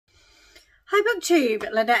Hi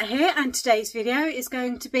Booktube, Lynette here, and today's video is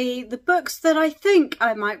going to be the books that I think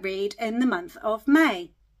I might read in the month of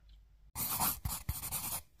May.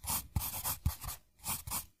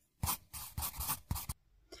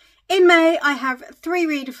 In May I have 3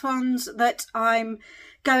 readathons that I'm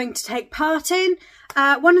going to take part in.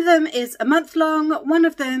 One of them is a month long, one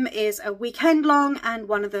of them is a weekend long, and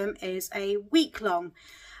one of them is a week long.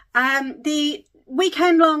 The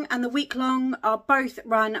weekend long and the week long are both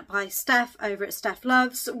run by Steph over at Steph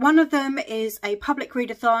Loves. One of them is a public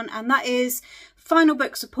readathon, and that is Final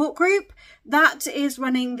Book Support Group. That is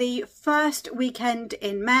running the first weekend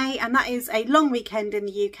in May, and that is a long weekend in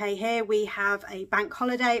the UK here. We have a bank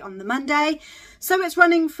holiday on the Monday, so it's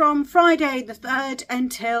running from Friday the 3rd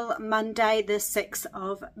until Monday the 6th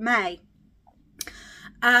of May.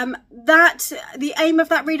 The aim of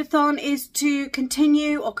that readathon is to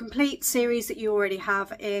continue or complete series that you already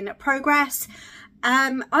have in progress.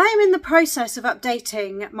 I am in the process of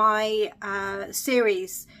updating my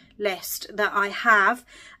series list that I have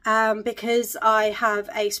because I have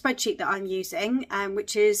a spreadsheet that I'm using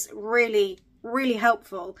which is really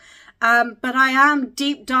helpful, but I am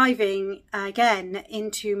deep diving again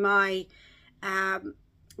into my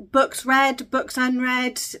books read, books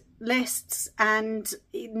unread lists and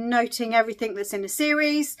noting everything that's in a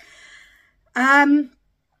series. And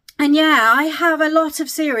yeah, I have a lot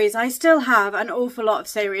of series. I still have an awful lot of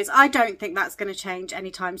series. I don't think that's going to change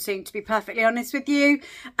anytime soon, to be perfectly honest with you.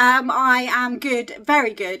 I am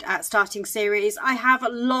very good at starting series. I have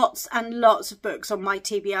lots and lots of books on my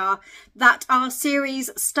TBR that are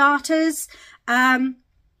series starters.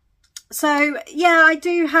 So yeah, I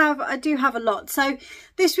do have a lot. So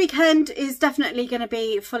this weekend is definitely going to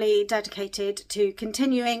be fully dedicated to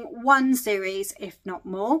continuing one series, if not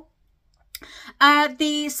more.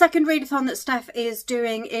 The second readathon that Steph is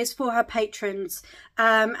doing is for her patrons,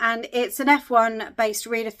 and it's an F1 based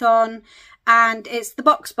readathon, and it's the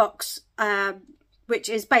Box, which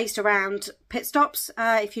is based around pit stops,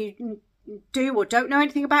 if you do or don't know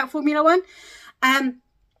anything about Formula 1.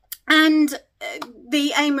 And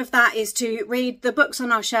the aim of that is to read the books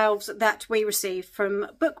on our shelves that we receive from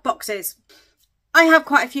book boxes. I have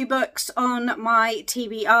quite a few books on my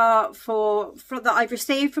TBR for that I've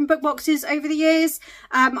received from book boxes over the years.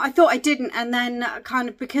 I thought I didn't, and then kind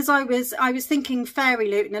of because I was thinking Fairy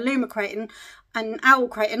Loot and Illumicrate and Owl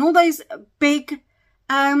Crate and all those big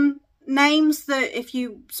names that if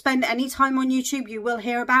you spend any time on YouTube you will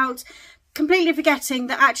hear about. Completely forgetting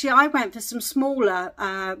that actually I went for some smaller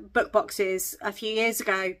book boxes a few years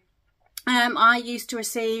ago. I used to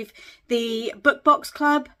receive the Book Box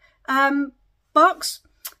Club box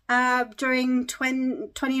during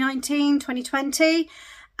 2019, 2020.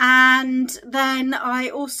 And then I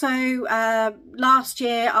also, last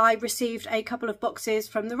year, I received a couple of boxes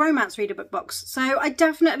from the Romance Reader Book Box. So I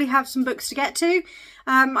definitely have some books to get to.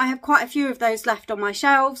 I have quite a few of those left on my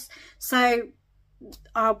shelves. So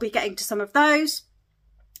I'll be getting to some of those.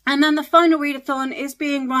 And then the final readathon is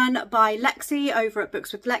being run by Lexi over at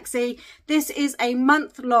Books with Lexi. This is a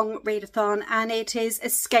month-long readathon, and it is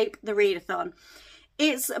Escape the Readathon.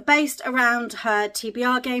 It's based around her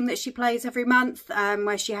TBR game that she plays every month,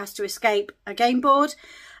 where she has to escape a game board.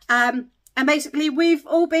 And basically we've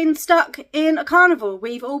all been stuck in a carnival.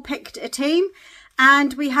 We've all picked a team,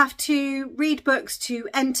 and we have to read books to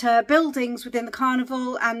enter buildings within the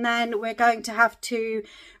carnival, and then we're going to have to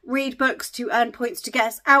read books to earn points to get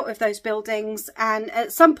us out of those buildings. And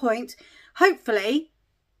at some point, hopefully,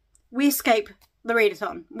 we escape the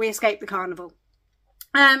readathon. We escape the carnival.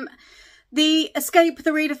 The Escape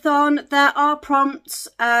the Readathon, there are prompts,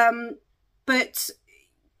 but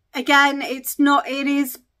again, it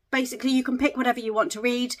is basically you can pick whatever you want to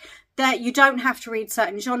read. That you don't have to read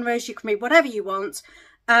certain genres, you can read whatever you want,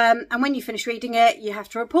 and when you finish reading it you have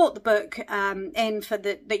to report the book in for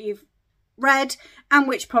that you've read and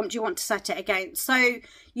which prompt you want to set it against. So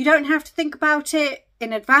you don't have to think about it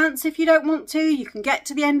in advance if you don't want to. You can get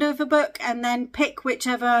to the end of a book and then pick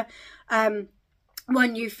whichever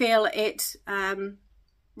one you feel it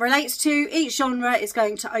relates to. Each genre is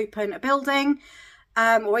going to open a building,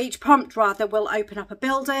 or each prompt rather will open up a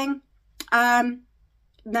building.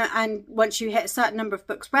 And once you hit a certain number of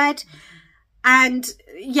books read, and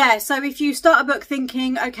yeah, so if you start a book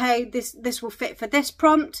thinking, okay, this will fit for this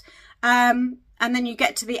prompt, and then you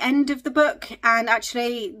get to the end of the book and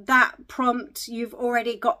actually that prompt you've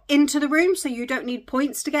already got into the room, so you don't need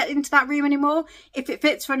points to get into that room anymore. If it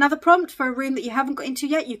fits for another prompt for a room that you haven't got into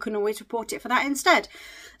yet, you can always report it for that instead.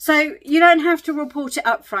 So you don't have to report it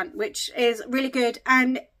up front, which is really good,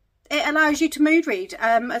 and it allows you to mood read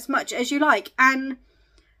as much as you like. And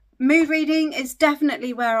mood reading is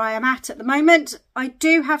definitely where I am at the moment. I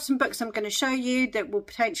do have some books I'm going to show you that will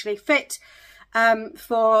potentially fit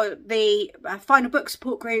for the final book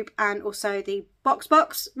support group and also the box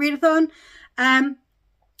readathon. And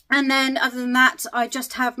then other than that, I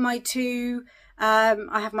just have my two,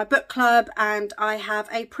 I have my book club, and I have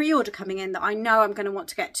a pre-order coming in that I know I'm going to want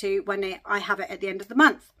to get to when I have it at the end of the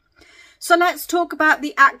month. So let's talk about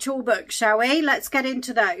the actual books, shall we? Let's get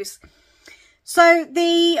into those. So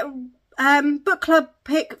the book club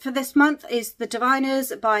pick for this month is The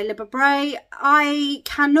Diviners by Libba Bray. I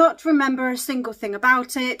cannot remember a single thing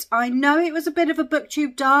about it. I know it was a bit of a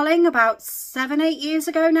booktube darling about 7-8 years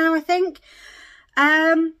ago now, I think.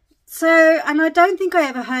 And I don't think I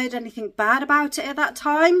ever heard anything bad about it at that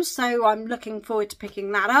time, so I'm looking forward to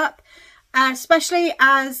picking that up, especially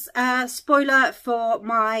as a spoiler for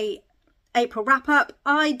my April wrap-up.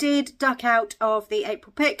 I did duck out of the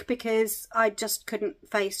April pick because I just couldn't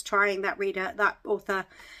face trying that author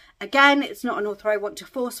again. It's not an author I want to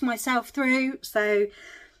force myself through, so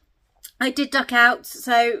I did duck out.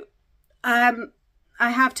 So I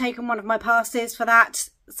have taken one of my passes for that.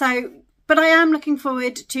 But I am looking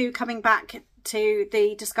forward to coming back to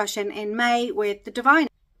the discussion in May with The Diviner.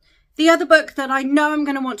 The other book that I know I'm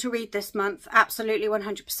going to want to read this month, absolutely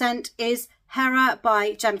 100%, is Hera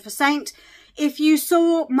by Jennifer Saint. If you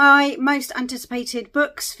saw my most anticipated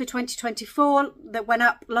books for 2024 that went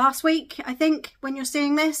up last week, I think, when you're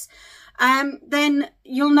seeing this, then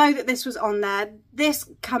you'll know that this was on there. This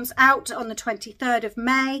comes out on the 23rd of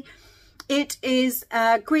May. It is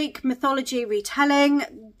a Greek mythology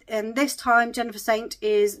retelling, and this time Jennifer Saint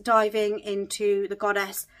is diving into the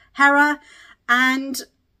goddess Hera. And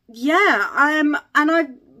yeah, I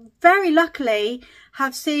very luckily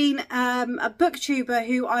have seen a booktuber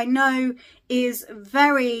who I know is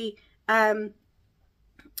very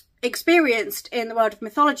experienced in the world of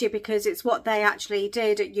mythology, because it's what they actually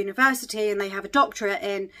did at university and they have a doctorate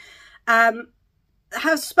in,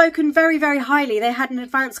 has spoken very, very highly. They had an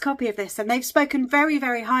advanced copy of this and they've spoken very,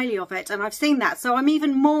 very highly of it, and I've seen that, so I'm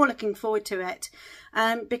even more looking forward to it,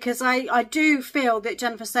 because I do feel that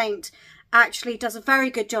Jennifer Saint actually does a very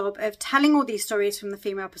good job of telling all these stories from the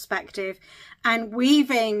female perspective and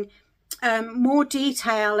weaving more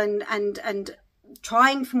detail and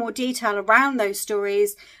trying for more detail around those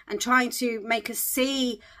stories and trying to make us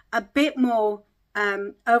see a bit more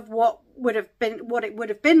of what it would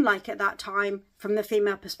have been like at that time from the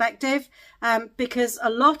female perspective, because a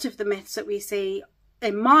lot of the myths that we see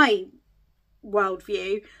in my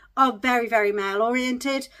worldview are very, very male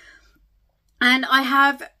oriented, and I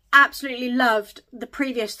have absolutely loved the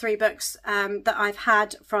previous 3 books that I've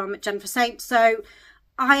had from Jennifer Saint. So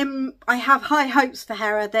I have high hopes for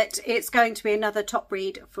Hera that it's going to be another top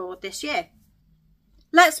read for this year.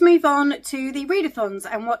 Let's move on to the readathons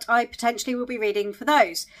and what I potentially will be reading for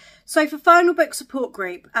those. So for final book support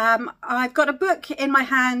group, I've got a book in my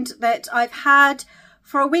hand that I've had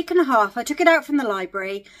for a week and a half. I took it out from the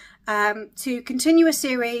library to continue a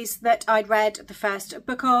series that I'd read the first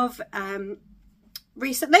book of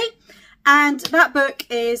recently, and that book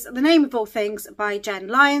is The Name of All Things by Jen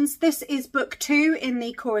Lyons. This is book 2 in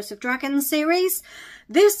the Chorus of Dragons series.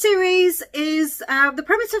 This series is the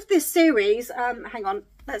premise of this series, hang on,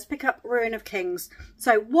 let's pick up Ruin of Kings.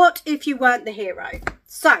 So what if you weren't the hero?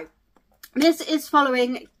 So this is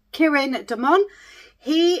following Kirin Damon.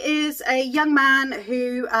 He is a young man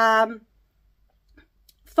who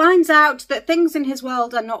finds out that things in his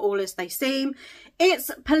world are not all as they seem.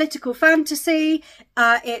 It's political fantasy,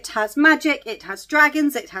 it has magic, it has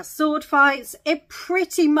dragons, it has sword fights. It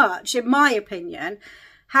pretty much, in my opinion,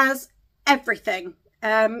 has everything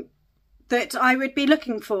that I would be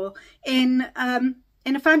looking for in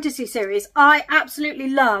a fantasy series. I absolutely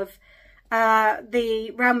love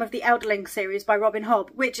the Realm of the Elderling series by Robin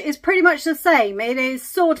Hobb, which is pretty much the same. It is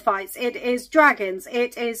sword fights, it is dragons,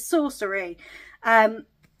 it is sorcery,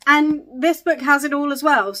 and this book has it all as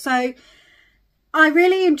well. So I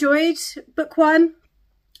really enjoyed book 1.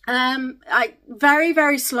 Very,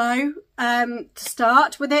 very slow to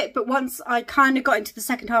start with it, but once I kind of got into the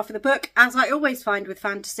second half of the book, as I always find with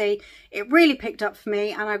fantasy, it really picked up for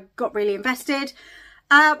me and I got really invested.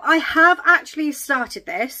 I have actually started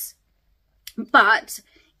this, but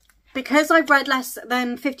because I've read less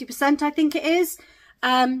than 50%, I think it is,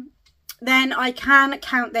 then I can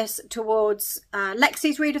count this towards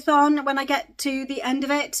Lexi's readathon when I get to the end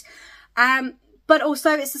of it. But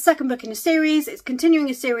also it's the second book in a series, it's continuing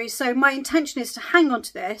a series, so my intention is to hang on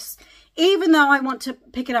to this. Even though I want to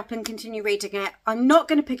pick it up and continue reading it, I'm not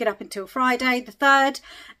going to pick it up until Friday the 3rd,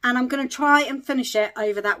 and I'm going to try and finish it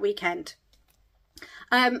over that weekend.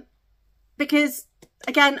 Because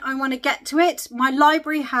again, I want to get to it. My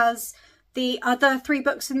library has the other 3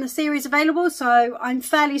 books in the series available, so I'm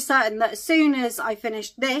fairly certain that as soon as I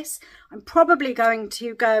finish this, I'm probably going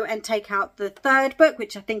to go and take out the 3rd book,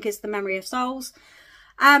 which I think is The Memory of Souls.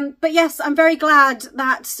 But yes, I'm very glad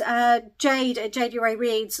that Jade at JD Ray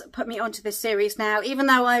Reads put me onto this series now, even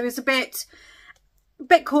though I was a bit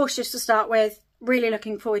cautious to start with. Really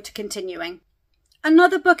looking forward to continuing.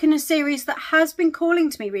 Another book in a series that has been calling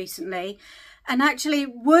to me recently and actually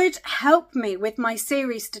would help me with my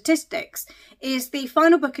series statistics is the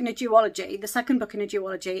final book in a duology, the 2nd book in a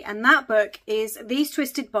duology, and that book is These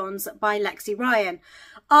Twisted Bonds by Lexi Ryan.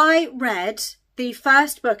 I read the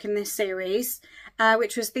 1st book in this series,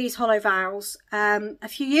 which was These Hollow Vows, a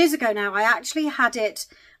few years ago now. I actually had it,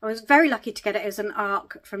 I was very lucky to get it as an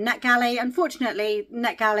ARC from NetGalley. Unfortunately,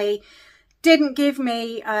 NetGalley didn't give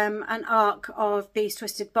me an ARC of These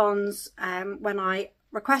Twisted Bonds when I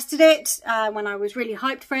requested it, when I was really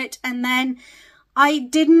hyped for it, and then I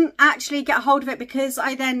didn't actually get a hold of it because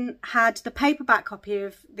I then had the paperback copy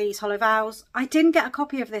of These Hollow Vows. I didn't get a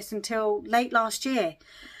copy of this until late last year.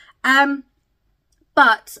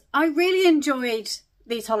 But I really enjoyed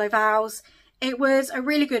These Hollow Vows. It was a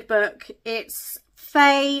really good book. It's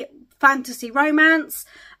fae fantasy romance.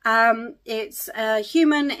 It's a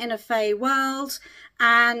human in a fae world,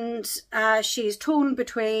 and she's torn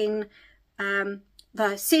between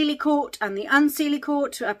the Seelie Court and the Unseelie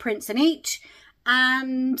Court, a prince in each.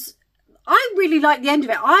 And I really like the end of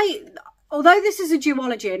it. Although this is a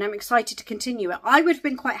duology and I'm excited to continue it, I would have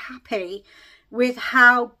been quite happy with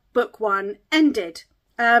how book 1 ended,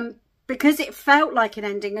 because it felt like an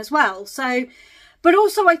ending as well. So, but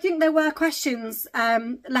also I think there were questions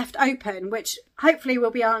left open, which hopefully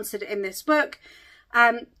will be answered in this book.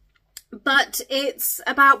 But it's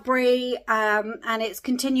about Bree, and it's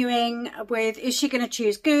continuing with, is she going to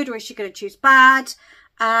choose good or is she going to choose bad?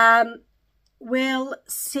 We'll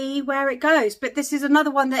see where it goes. But this is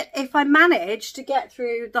another one that if I manage to get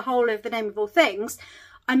through the whole of The Name of All Things,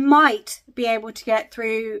 I might be able to get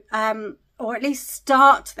through, or at least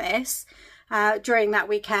start this during that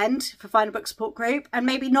weekend for Final Book Support Group, and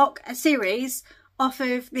maybe knock a series off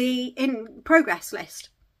of the in progress list.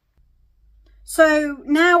 So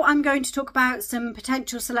now I'm going to talk about some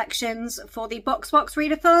potential selections for the BoxBox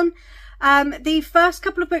Readathon. The first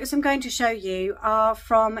couple of books I'm going to show you are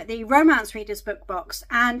from the Romance Readers Book Box,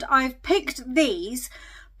 and I've picked these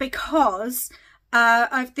because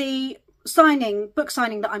of the book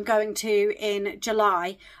signing that I'm going to in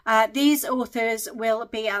July. These authors will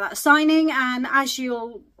be at that signing, and as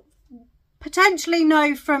you'll potentially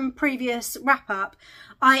know from previous wrap-up,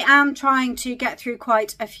 I am trying to get through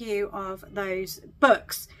quite a few of those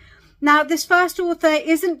books. Now, this first author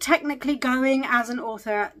isn't technically going as an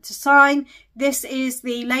author to sign. This is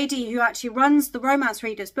the lady who actually runs the Romance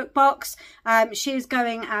Readers Book Box. She is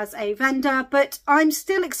going as a vendor, but I'm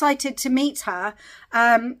still excited to meet her.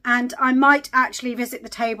 And I might actually visit the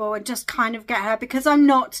table and just kind of get her, because I'm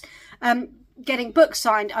not getting books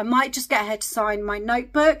signed. I might just get her to sign my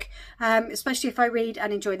notebook, especially if I read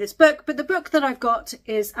and enjoy this book. But the book that I've got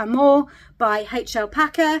is Amour by H.L.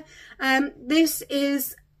 Packer. This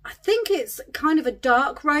is, I think it's kind of a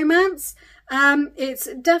dark romance. It's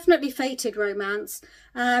definitely fated romance.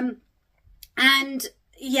 And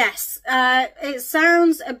yes, it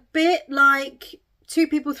sounds a bit like two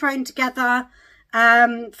people thrown together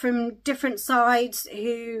from different sides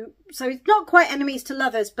so it's not quite enemies to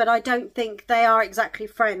lovers, but I don't think they are exactly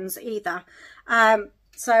friends either.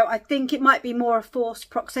 So I think it might be more a forced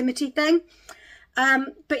proximity thing.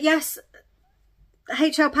 But yes,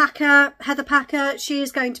 H.L. Packer, Heather Packer, she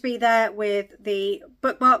is going to be there with the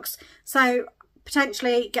book box, so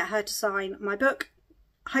potentially get her to sign my book.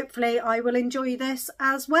 Hopefully I will enjoy this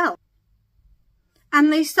as well.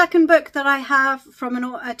 And the second book that I have from an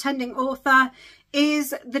attending author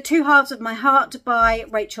is The Two Halves of My Heart by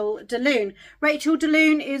Rachel DeLune. Rachel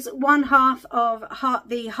DeLune is one half of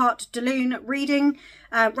the Heart DeLune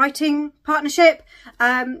writing partnership.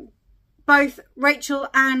 Both Rachel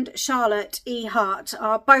and Charlotte E. Hart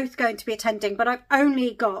are both going to be attending, but I've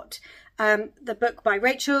only got the book by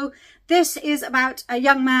Rachel. This is about a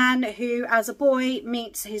young man who, as a boy,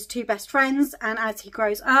 meets his two best friends, and as he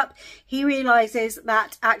grows up, he realises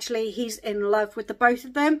that actually he's in love with the both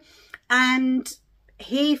of them, and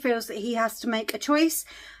he feels that he has to make a choice,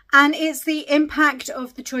 and it's the impact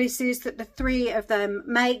of the choices that the three of them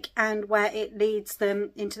make and where it leads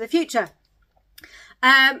them into the future.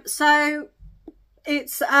 So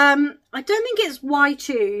it's I don't think it's Why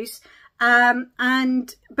Choose,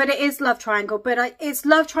 but it is love triangle, but it's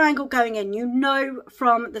love triangle going in. You know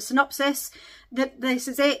from the synopsis that this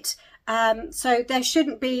is it. So there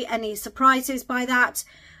shouldn't be any surprises by that.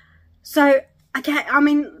 So again, I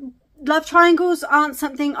mean, love triangles aren't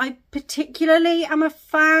something I particularly am a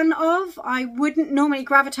fan of. I wouldn't normally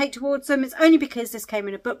gravitate towards them. It's only because this came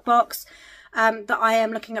in a book box that I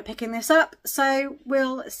am looking at picking this up. So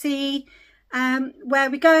we'll see where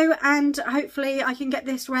we go, and hopefully I can get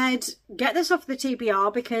this read, get this off the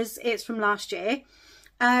TBR because it's from last year,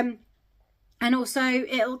 and also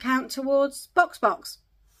it'll count towards BoxBox.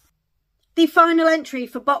 The final entry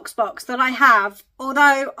for BoxBox that I have,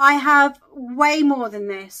 although I have way more than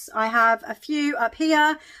this, I have a few up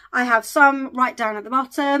here, I have some right down at the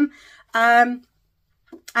bottom,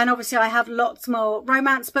 and obviously I have lots more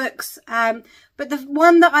romance books, but the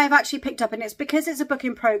one that I've actually picked up, and it's because it's a book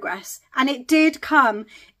in progress, and it did come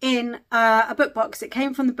in a book box. It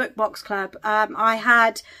came from the Book Box Club. I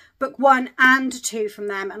had book 1 and 2 from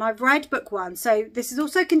them, and I've read book 1. So this is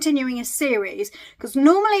also continuing a series, because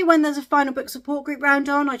normally when there's a final book support group round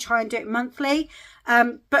on, I try and do it monthly,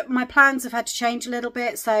 but my plans have had to change a little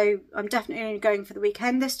bit, so I'm definitely only going for the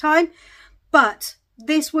weekend this time. But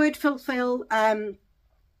this would fulfill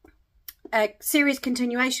a series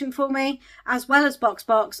continuation for me, as well as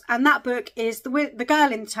BoxBox, and that book is The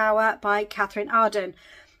Girl in the Tower by Catherine Arden.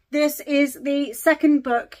 This is the second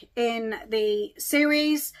book in the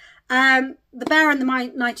series. The Bear and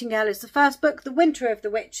the Nightingale is the first book. The Winter of the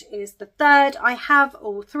Witch is the third. I have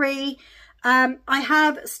all three. I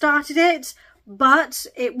have started it, but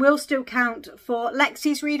it will still count for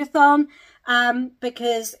Lexi's readathon,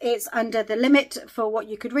 because it's under the limit for what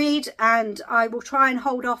you could read, and I will try and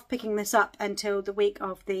hold off picking this up until the week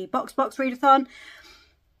of the BoxBox readathon.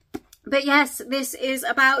 But yes, this is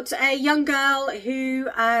about a young girl who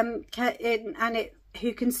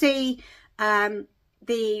who can see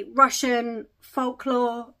the Russian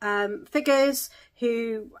folklore figures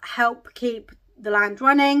who help keep the land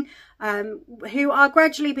running, who are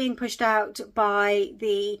gradually being pushed out by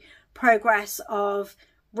the progress of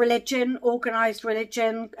religion, organised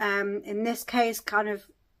religion, in this case kind of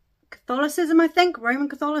Catholicism, I think, Roman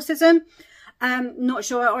Catholicism, not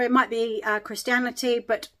sure, or it might be Christianity,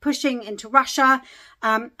 but pushing into Russia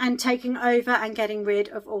and taking over and getting rid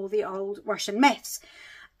of all the old Russian myths.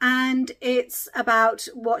 And it's about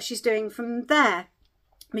what she's doing from there,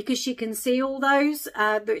 because she can see all those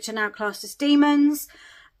which are now classed as demons.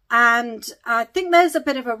 And I think there's a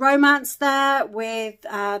bit of a romance there with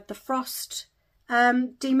the Frost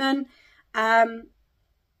demon.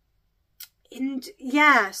 And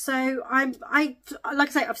yeah, so I like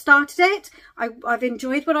I say, I've started it. I've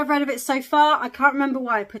enjoyed what I've read of it so far. I can't remember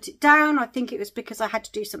why I put it down. I think it was because I had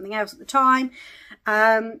to do something else at the time,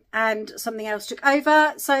 and something else took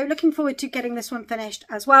over. So looking forward to getting this one finished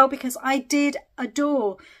as well, because I did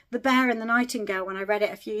adore The Bear and the Nightingale when I read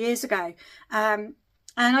it a few years ago, and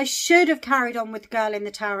I should have carried on with Girl in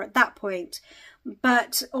the Tower at that point.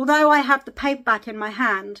 But although I have the paperback in my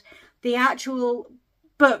hand, the actual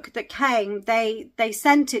book that came, they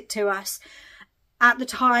sent it to us at the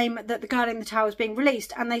time that The Girl in the Tower was being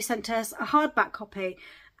released, and they sent us a hardback copy.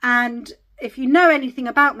 And if you know anything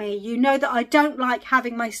about me, you know that I don't like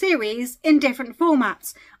having my series in different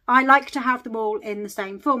formats. I like to have them all in the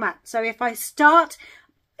same format. So if I start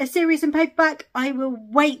a series in paperback, I will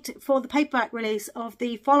wait for the paperback release of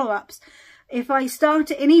the follow-ups. If I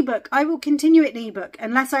start it in ebook, I will continue it in ebook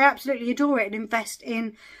unless I absolutely adore it and invest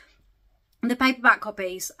in the paperback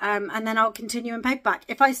copies, and then I'll continue in paperback.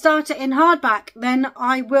 If I start it in hardback, then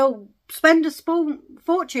I will spend a small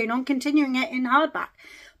fortune on continuing it in hardback,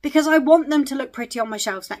 because I want them to look pretty on my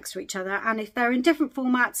shelves next to each other, and if they're in different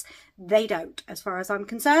formats, they don't, as far as I'm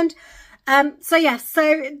concerned. So yes,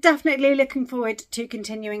 so definitely looking forward to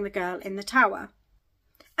continuing The Girl in the Tower.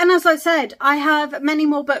 And as I said, I have many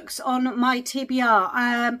more books on my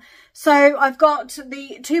TBR. So I've got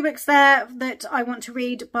the 2 books there that I want to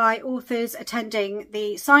read by authors attending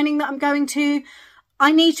the signing that I'm going to.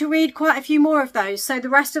 I need to read quite a few more of those, so the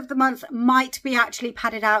rest of the month might be actually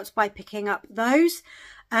padded out by picking up those.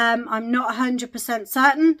 I'm not 100%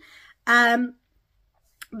 certain.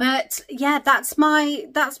 But yeah, that's my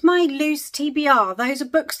loose TBR. Those are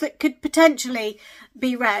books that could potentially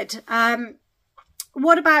be read.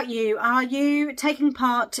 What about you? Are you taking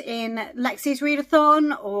part in Lexi's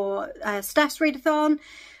readathon or Steph's readathon?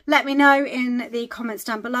 Let me know in the comments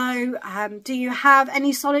down below. Do you have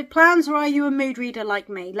any solid plans, or are you a mood reader like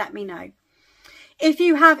me? Let me know. If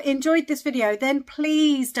you have enjoyed this video, then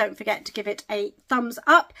please don't forget to give it a thumbs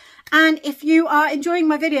up. And if you are enjoying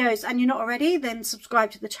my videos and you're not already, then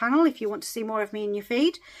subscribe to the channel if you want to see more of me in your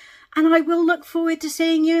feed. And I will look forward to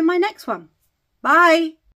seeing you in my next one.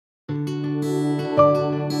 Bye!